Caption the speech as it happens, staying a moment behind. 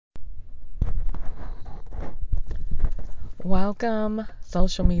Welcome,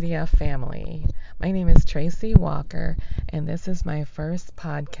 social media family. My name is Tracy Walker, and this is my first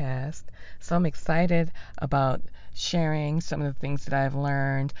podcast. So I'm excited about sharing some of the things that I've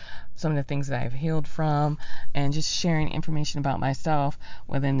learned, some of the things that I've healed from, and just sharing information about myself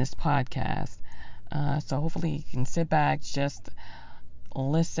within this podcast. So hopefully you can sit back, just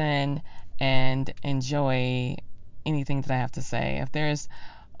listen, and enjoy anything that I have to say. If there's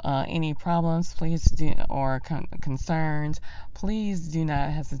any problems, please do, or concerns, please do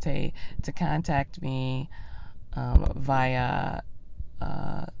not hesitate to contact me via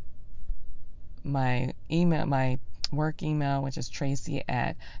my email, my work email, which is Tracy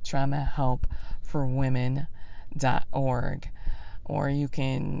at traumahelpforwomen.org, or you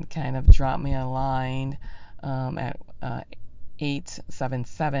can kind of drop me a line at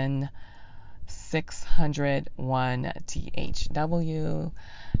 877 601 THW,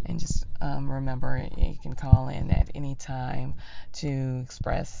 and just remember you can call in at any time to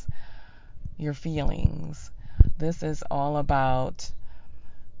express your feelings. This is all about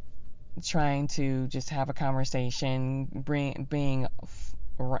trying to just have a conversation, being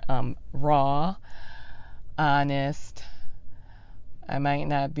raw, honest. I might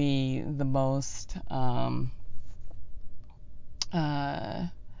not be the most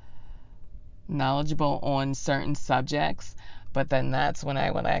knowledgeable on certain subjects, but then that's when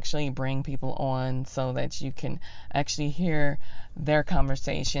I would actually bring people on so that you can actually hear their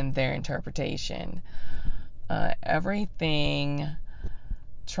conversation, their interpretation. Everything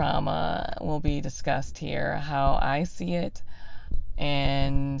trauma will be discussed here, how I see it,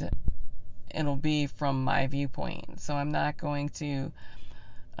 and it'll be from my viewpoint. So I'm not going to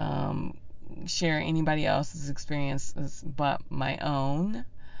share anybody else's experiences but my own,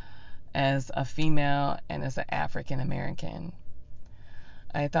 as a female and as an African American.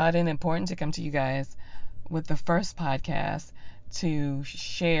 I thought it important to come to you guys with the first podcast to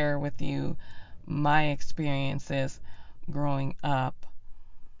share with you my experiences growing up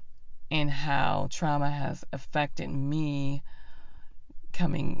and how trauma has affected me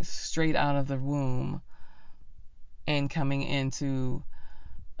coming straight out of the womb and coming into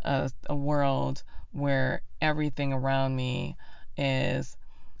a world where everything around me is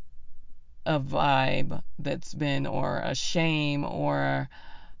a vibe that's been, or a shame, or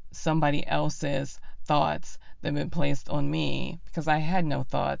somebody else's thoughts that have been placed on me, because I had no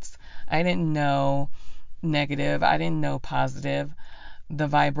thoughts. I didn't know negative. I didn't know positive. The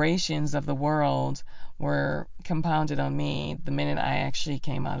vibrations of the world were compounded on me the minute I actually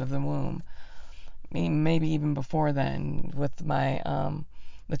came out of the womb. Maybe even before then, with my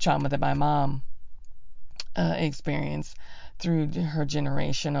the trauma that my mom experienced through her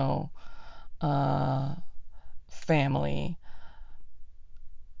generational family,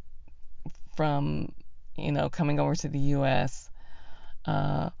 from coming over to the U.S.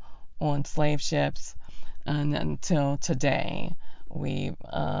 On slave ships, and until today we're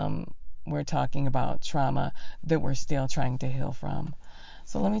talking about trauma that we're still trying to heal from.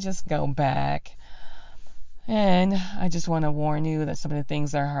 So let me just go back, and I just want to warn you that some of the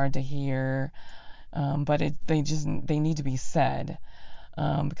things are hard to hear, but they need to be said,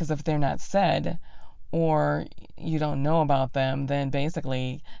 because if they're not said, or you don't know about them, then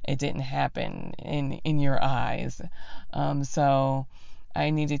basically it didn't happen in your eyes. So I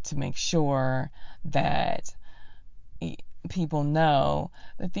needed to make sure that people know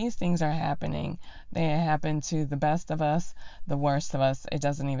that these things are happening. They happen to the best of us, the worst of us. It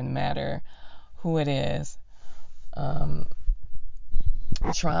doesn't even matter who it is.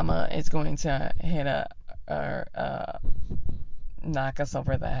 Trauma is going to hit knock us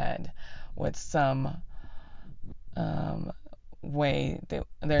over the head with some way.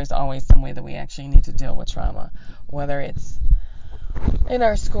 There's always some way that we actually need to deal with trauma, whether it's in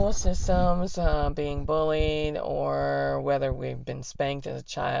our school systems, being bullied, or whether we've been spanked as a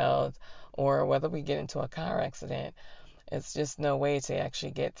child, or whether we get into a car accident. It's just no way to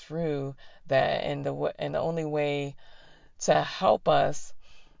actually get through that, and the only way to help us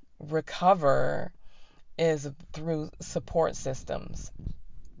recover is through support systems.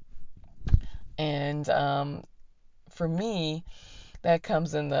 And for me, that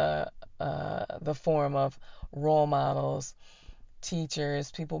comes in the form of role models,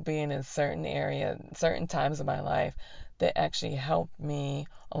 teachers, people being in certain certain times of my life that actually helped me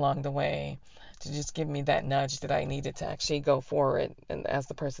along the way, to just give me that nudge that I needed to actually go forward and as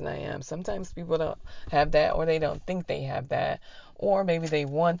the person I am. Sometimes people don't have that, or they don't think they have that, or maybe they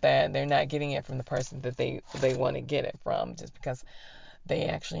want that and they're not getting it from the person that they want to get it from, just because they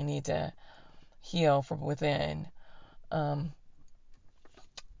actually need to heal from within. I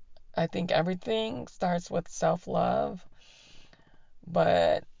think everything starts with self-love.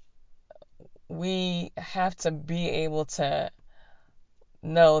 But we have to be able to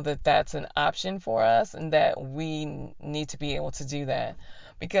know that that's an option for us and that we need to be able to do that.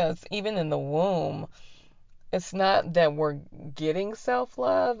 Because even in the womb, it's not that we're getting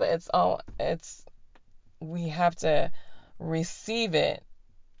self-love, it's we have to receive it,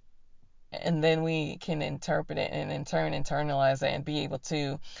 and then we can interpret it and in turn internalize it and be able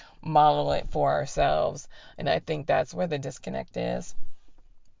to model it for ourselves. And I think that's where the disconnect is.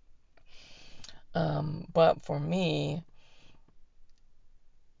 But for me,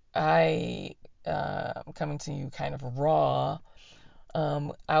 I'm coming to you kind of raw,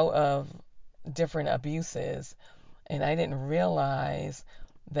 out of different abuses, and I didn't realize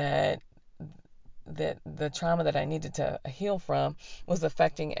that the trauma that I needed to heal from was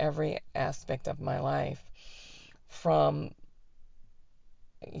affecting every aspect of my life, from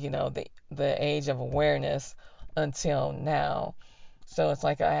the age of awareness until now. So it's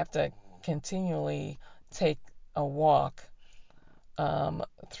like I have to continually take a walk,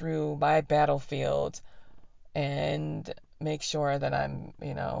 through my battlefield, and make sure that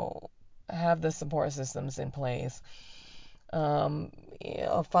have the support systems in place, um,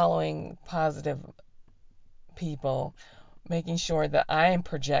 following positive people, making sure that I am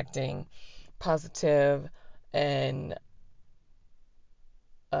projecting positive and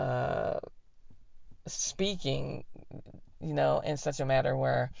uh, speaking, in such a matter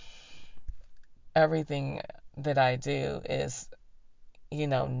where everything that I do is,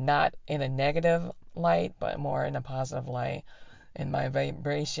 not in a negative light, but more in a positive light. And my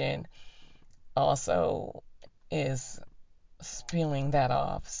vibration also is spilling that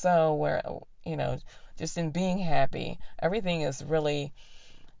off. So where, just in being happy, everything is really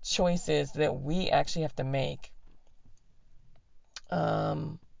choices that we actually have to make,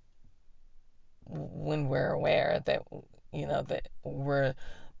 um, when we're aware that, that we're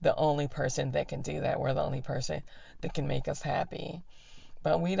the only person that can do that. We're the only person that can make us happy.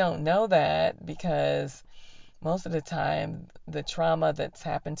 But we don't know that because most of the time, the trauma that's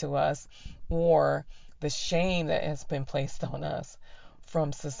happened to us, or the shame that has been placed on us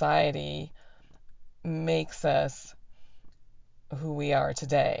from society, makes us who we are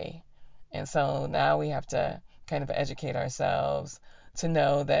today. And so now we have to kind of educate ourselves to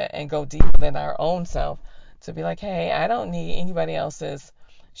know that and go deep within our own self to be like, hey, I don't need anybody else's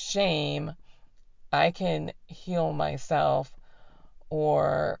shame. I can heal myself,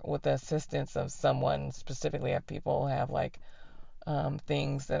 or with the assistance of someone. Specifically, if people have like,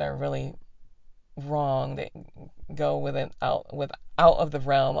 things that are really wrong that go out of the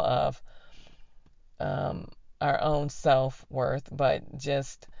realm of, um, our own self worth, but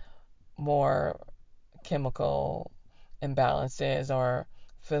just more chemical imbalances or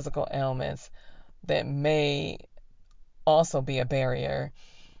physical ailments that may also be a barrier.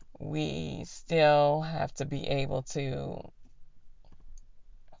 We still have to be able to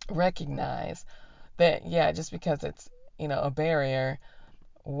recognize that, yeah, just because it's, a barrier,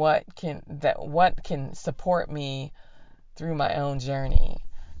 what can support me through my own journey.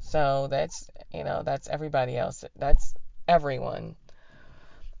 So that's everybody else. That's everyone.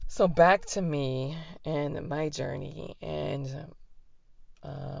 So back to me and my journey, and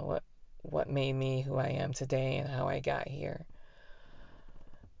what made me who I am today and how I got here.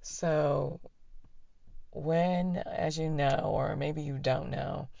 So when, as you know, or maybe you don't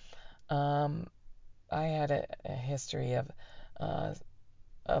know, um, I had a history uh,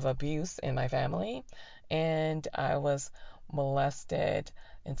 of abuse in my family, and I was molested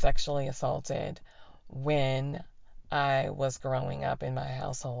and sexually assaulted when I was growing up in my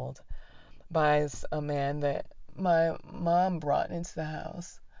household by a man that my mom brought into the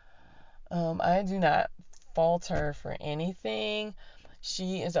house. I do not fault her for anything.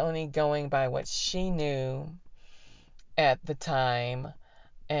 She is only going by what she knew at the time.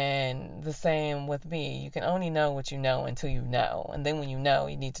 And the same with me. You can only know what you know until you know. And then when you know,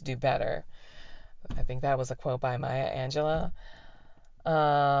 you need to do better. I think that was a quote by Maya Angelou.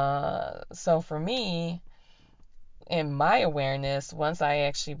 So for me, in my awareness, once I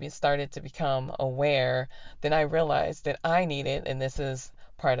actually started to become aware, then I realized that I needed, and this is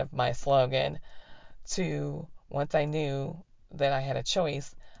part of my slogan, to, once I knew that I had a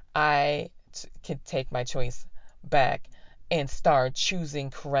choice, I could take my choice back and start choosing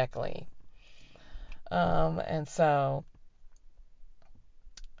correctly. And so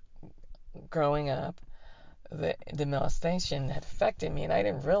growing up, the molestation had affected me, and I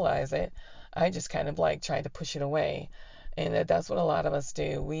didn't realize it. I just kind of like tried to push it away, and that's what a lot of us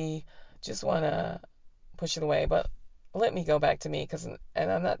do. We just want to push it away. But let me go back to me,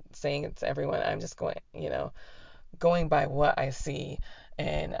 and I'm not saying it's everyone. I'm just going, going by what I see,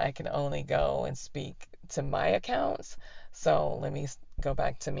 and I can only go and speak to my accounts. So let me go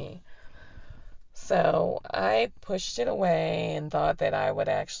back to me. So I pushed it away and thought that I would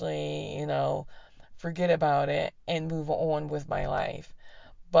actually, forget about it and move on with my life.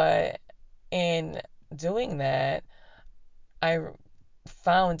 But in doing that, I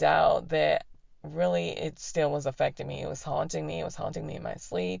found out that really it still was affecting me. It was haunting me. It was haunting me in my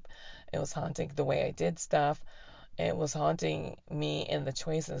sleep. It was haunting the way I did stuff. It was haunting me in the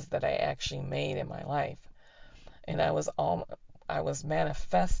choices that I actually made in my life. And I was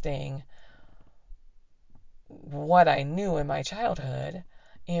manifesting what I knew in my childhood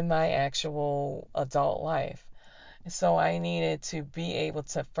in my actual adult life. So I needed to be able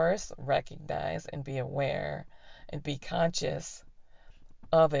to first recognize and be aware and be conscious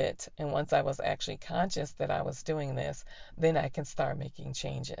of it. And once I was actually conscious that I was doing this, then I can start making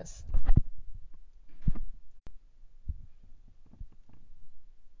changes.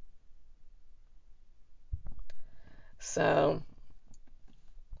 So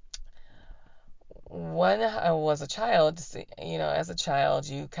when I was a child, as a child,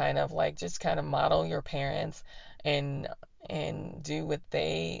 you kind of like just kind of model your parents and do what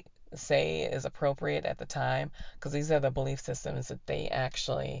they say is appropriate at the time, because these are the belief systems that they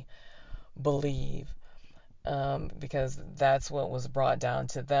actually believe, because that's what was brought down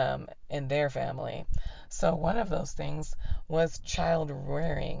to them in their family. So one of those things was child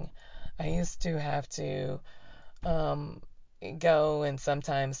rearing. I used to have to um, go and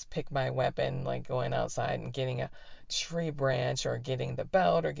sometimes pick my weapon, like going outside and getting a tree branch or getting the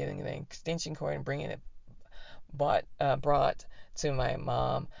belt or getting the extension cord and bringing it brought to my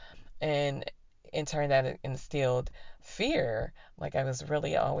mom. And in turn, that instilled fear. Like I was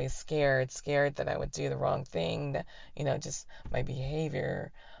really always scared that I would do the wrong thing. That, just my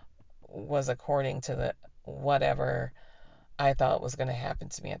behavior was according to the whatever I thought was going to happen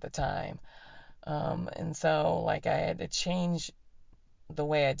to me at the time. And so, like, I had to change the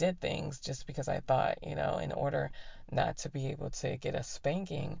way I did things just because I thought, in order not to be able to get a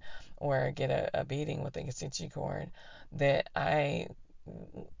spanking or get a beating with the extension cord, that I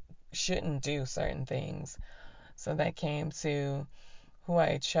shouldn't do certain things. So that came to who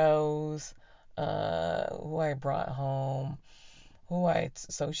I chose, who I brought home, who I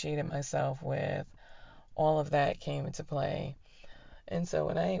associated myself with. All of that came into play. And so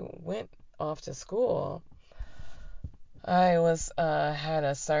when I went off to school, I was had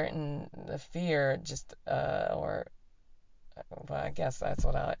a certain fear, just or well, I guess that's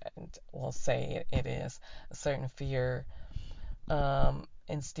what I will say it is, a certain fear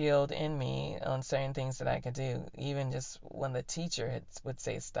instilled in me on certain things that I could do, even just when the teacher would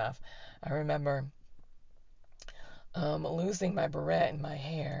say stuff. I remember losing my barrette in my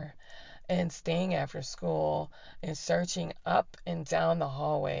hair and staying after school and searching up and down the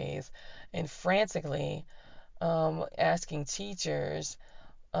hallways and frantically asking teachers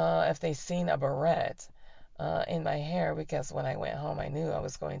if they seen a barrette in my hair, because when I went home, I knew I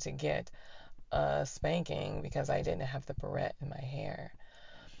was going to get a spanking because I didn't have the barrette in my hair.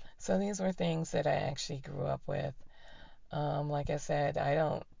 So these were things that I actually grew up with. Like I said, I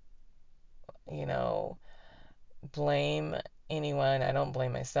don't, you know, blame anyone. I don't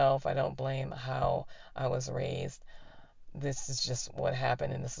blame myself. I don't blame how I was raised. This is just what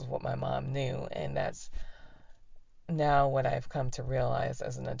happened, and this is what my mom knew, and that's now what I've come to realize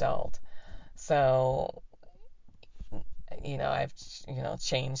as an adult. So, I've,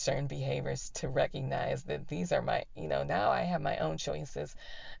 changed certain behaviors to recognize that these are my, now I have my own choices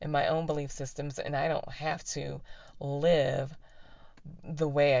and my own belief systems, and I don't have to live the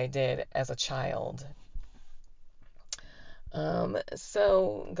way I did as a child.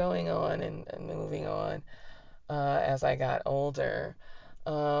 So going on and moving on, as I got older,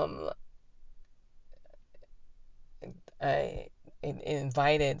 um, I it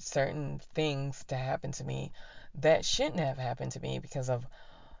invited certain things to happen to me that shouldn't have happened to me because of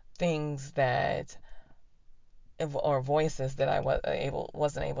things that or voices that I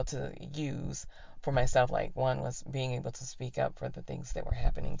wasn't able to use for myself. Like one was being able to speak up for the things that were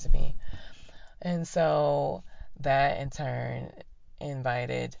happening to me, and so that in turn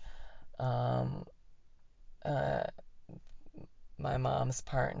invited um, uh, my mom's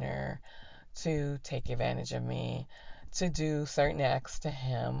partner to take advantage of me, to do certain acts to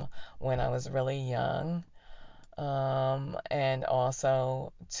him when I was really young, and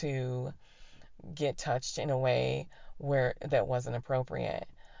also to get touched in a way where that wasn't appropriate.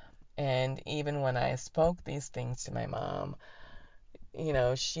 And even when I spoke these things to my mom,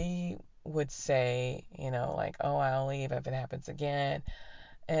 she would say, like, oh, I'll leave if it happens again.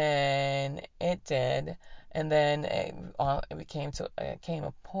 And it did. And then it came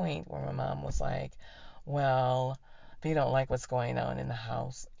a point where my mom was like, well, if you don't like what's going on in the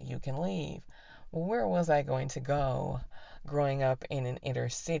house, you can leave. Well, where was I going to go growing up in an inner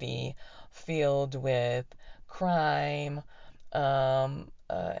city filled with crime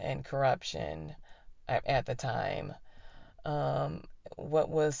and corruption at the time? um, what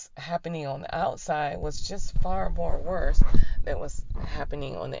was happening on the outside was just far more worse than was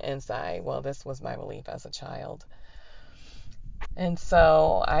happening on the inside. Well, this was my belief as a child. And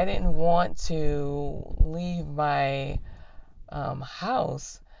so I didn't want to leave my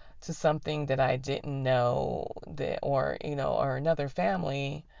house to something that I didn't know that, or another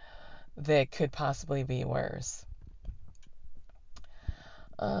family that could possibly be worse.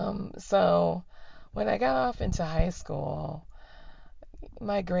 So when I got off into high school,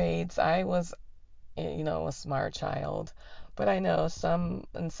 my grades, I was a smart child. But I know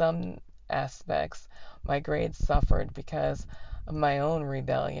in some aspects, my grades suffered because of my own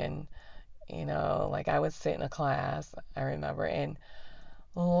rebellion. Like I would sit in a class, I remember, and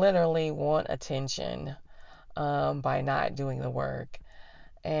literally want attention by not doing the work.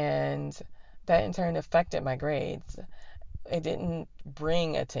 And that in turn affected my grades. It didn't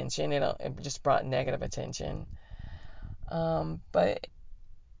bring attention, it just brought negative attention. But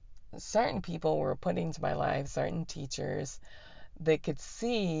certain people were put into my life, certain teachers, they could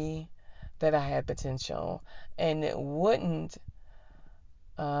see that I had potential, and it wouldn't,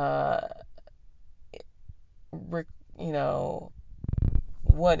 uh, you know,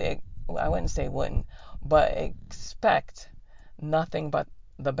 would it, I wouldn't say wouldn't, but expect nothing but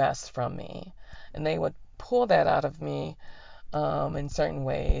the best from me. And they would pull that out of me in certain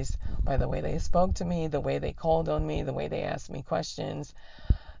ways, by the way they spoke to me, the way they called on me, the way they asked me questions,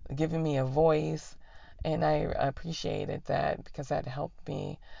 giving me a voice. And I appreciated that because that helped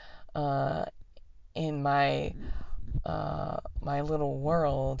me uh, in my little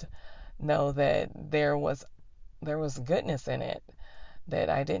world know that there was goodness in it, that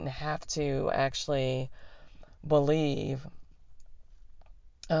I didn't have to actually believe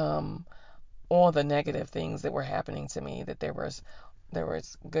um, all the negative things that were happening to me, that there was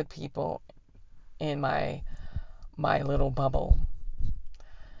good people in my little bubble.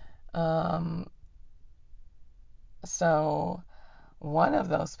 um, so one of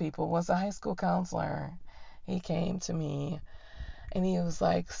those people was a high school counselor. He came to me and he was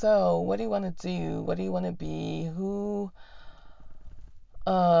like, so what do you want to do? What do you want to be? Who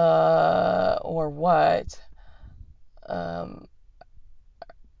or what um,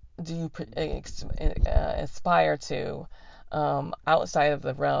 do you aspire to outside of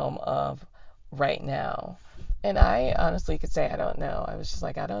the realm of right now? And I honestly could say I don't know. I was just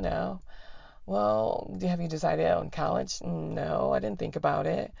like, I don't know. Well, have you decided on college? No, I didn't think about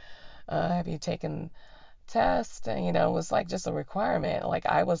it. Have you taken tests? And, it was like just a requirement. Like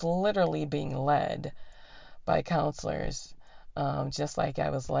I was literally being led by counselors, just like I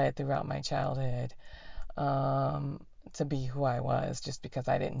was led throughout my childhood, to be who I was, just because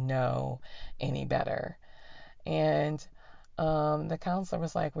I didn't know any better. And the counselor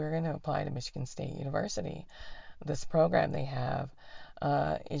was like, we're going to apply to Michigan State University. This program they have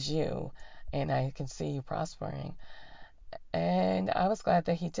is you, and I can see you prospering. And I was glad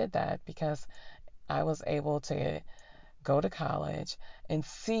that he did that because I was able to go to college and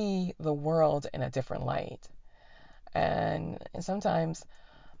see the world in a different light. And sometimes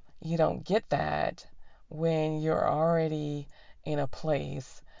you don't get that when you're already in a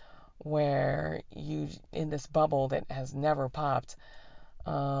place where you in this bubble that has never popped,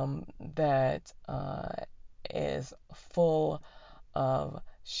 that is full of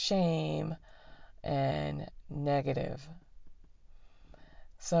shame and negative.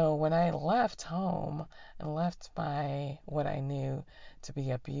 So when I left home and left my what I knew to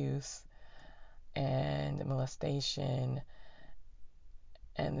be abuse and molestation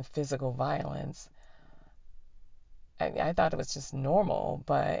and physical violence, I thought it was just normal,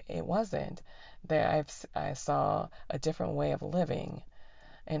 but it wasn't. I saw a different way of living,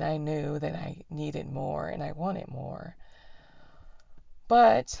 and I knew that I needed more and I wanted more.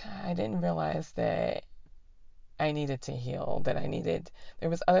 But I didn't realize that I needed to heal, there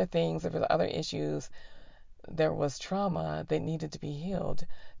was other things, there was other issues, there was trauma that needed to be healed.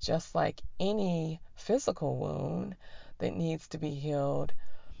 Just like any physical wound that needs to be healed,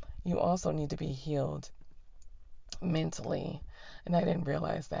 you also need to be healed mentally. And I didn't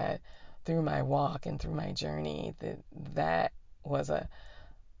realize that through my walk and through my journey that was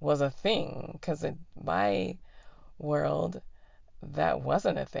a thing, because in my world that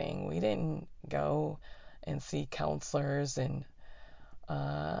wasn't a thing. We didn't go and see counselors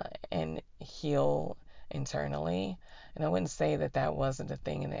uh, and heal internally. And I wouldn't say that that wasn't a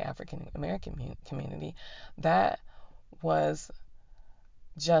thing in the African American community. That was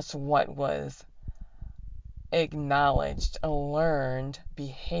just what was acknowledged, a learned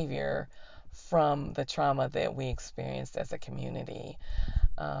behavior from the trauma that we experienced as a community.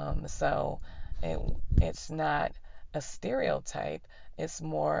 So it, it's not a stereotype, it's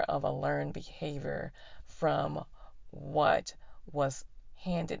more of a learned behavior from what was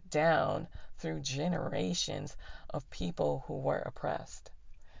handed down through generations of people who were oppressed.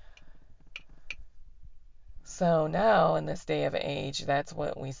 So now, in this day of age, that's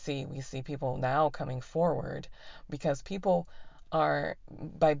what we see. We see people now coming forward because people are,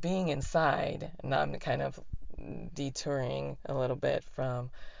 by being inside, and I'm kind of detouring a little bit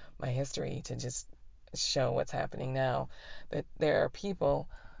from my history to just show what's happening now, that there are people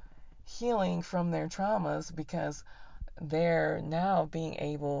healing from their traumas because they're now being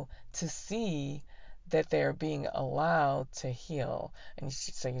able to see that they're being allowed to heal. And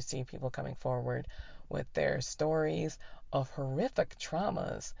so you see people coming forward with their stories of horrific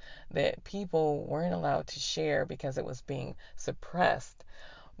traumas that people weren't allowed to share because it was being suppressed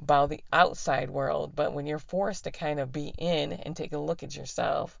by the outside world. But when you're forced to kind of be in and take a look at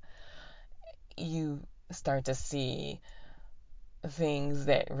yourself, you start to see things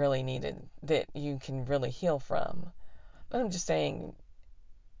that really needed, that you can really heal from. I'm just saying,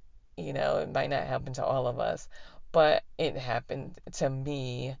 it might not happen to all of us, but it happened to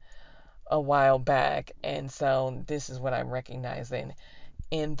me a while back. And so this is what I'm recognizing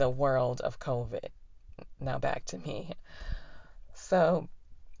in the world of COVID. Now back to me. So,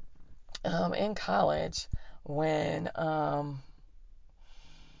 in college, when,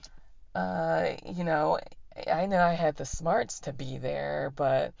 you know, I know I had the smarts to be there,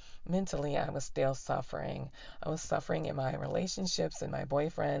 but mentally I was still suffering. I was suffering in my relationships and my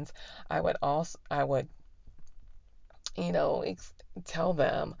boyfriends. I would, you know, tell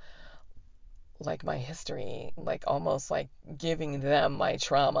them like my history, like almost like giving them my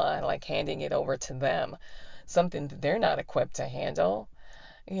trauma and like handing it over to them, something that they're not equipped to handle,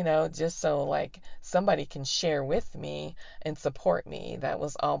 just so like somebody can share with me and support me. That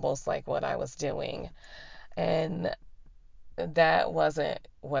was almost like what I was doing. And that wasn't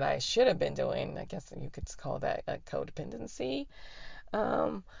what I should have been doing. I guess you could call that a codependency.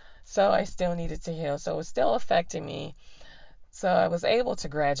 Um, so I still needed to heal. So it was still affecting me. So I was able to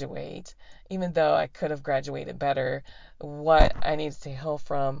graduate, even though I could have graduated better. What I needed to heal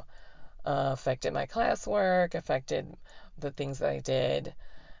from affected my classwork, affected the things that I did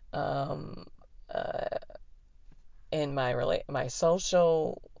um, uh, in my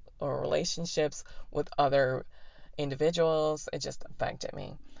social or relationships with other individuals. It just affected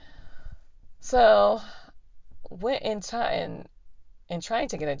me. So went in time and trying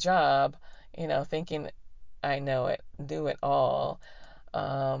to get a job, thinking I do it all.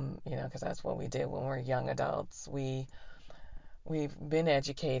 Because that's what we did when we were young adults. We've been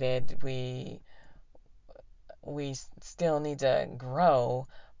educated. We still need to grow,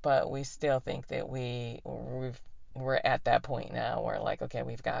 but we still think that we're at that point now where like, okay,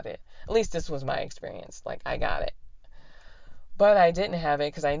 we've got it. At least this was my experience. Like I got it. But I didn't have it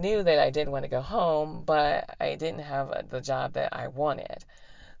because I knew that I did want to go home, but I didn't have the job that I wanted.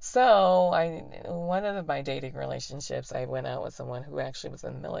 So one of my dating relationships, I went out with someone who actually was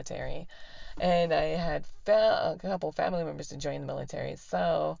in the military, and I had a couple family members to join the military.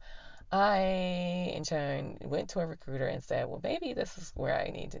 So I, in turn, went to a recruiter and said, well, maybe this is where I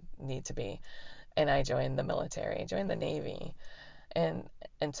need to be. And I joined the military, joined the Navy. And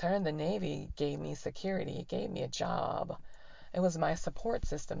in turn, the Navy gave me security, it gave me a job. It was my support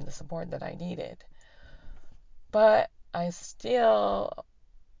system, the support that I needed. But I still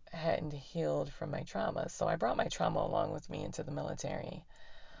hadn't healed from my trauma. So I brought my trauma along with me into the military.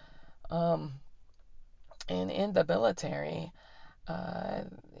 Um, and in the military, uh,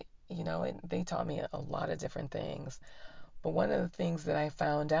 they taught me a lot of different things. But one of the things that I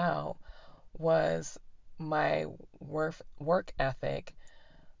found out was my work ethic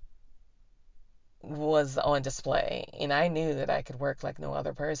was on display. And I knew that I could work like no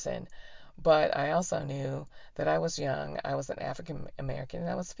other person. But I also knew that I was young, I was an African American, and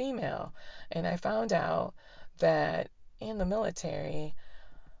I was female. And I found out that in the military,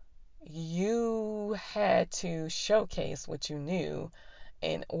 you had to showcase what you knew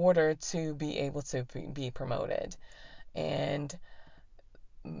in order to be able to be promoted. And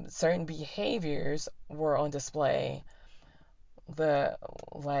certain behaviors were on display. The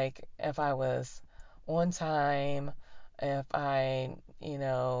like if I was on time, if I,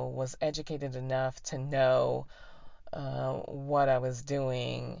 was educated enough to know what I was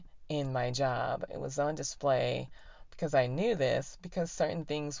doing in my job. It was on display because I knew this, because certain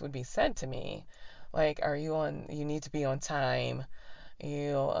things would be said to me. Like, you need to be on time.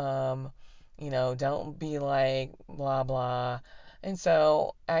 You, don't be like blah, blah. And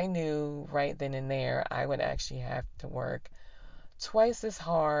so I knew right then and there I would actually have to work twice as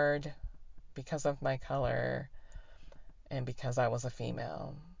hard because of my color and because I was a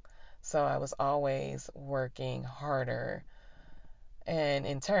female. So I was always working harder. And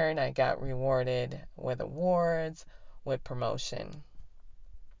in turn, I got rewarded with awards, with promotion.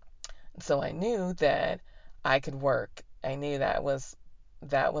 So I knew that I could work. I knew that was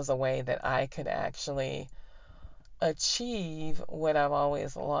a way that I could actually achieve what I've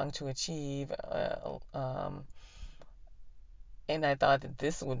always longed to achieve. And I thought that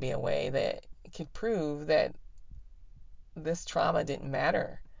this would be a way that could prove that this trauma didn't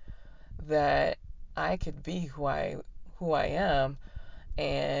matter, that I could be who I am,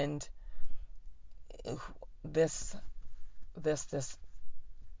 and this this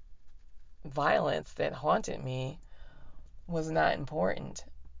violence that haunted me was not important,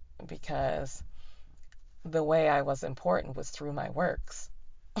 because the way I was important was through my works.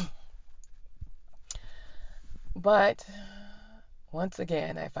 But once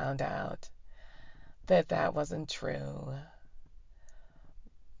again, I found out that that wasn't true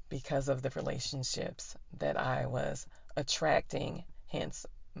because of the relationships that I was attracting, hence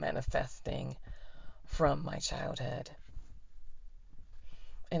manifesting from my childhood.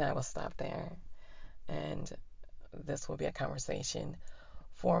 And I will stop there. And this will be a conversation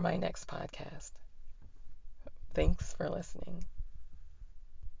for my next podcast. Thanks for listening.